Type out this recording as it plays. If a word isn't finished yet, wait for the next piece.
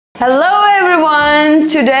Hello everyone!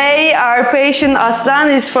 Today our patient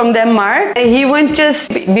Aslan is from Denmark. He went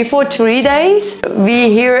just before 3 days.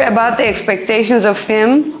 We hear about the expectations of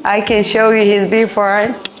him. I can show you his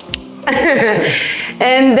before.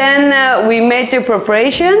 And then we made the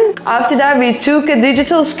preparation. After that we took a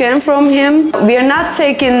digital scan from him. We are not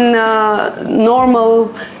taking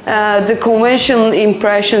normal, the conventional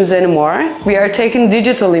impressions anymore. We are taking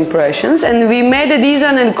digital impressions, and we made these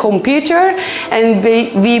on a computer, and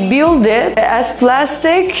we built it as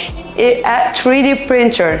plastic at 3D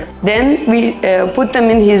printer. Then we put them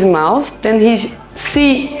in his mouth. Then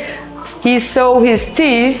he saw his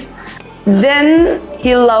teeth. Then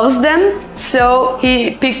he loves them, so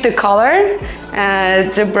he picked the color,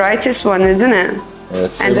 the brightest one, isn't it?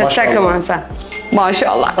 Yes. And the second one,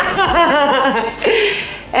 mashallah.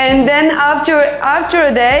 And then after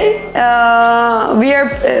a day,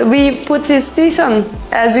 we put his teeth on,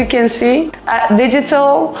 as you can see,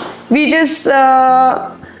 digital. We just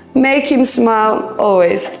make him smile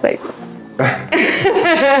always, like.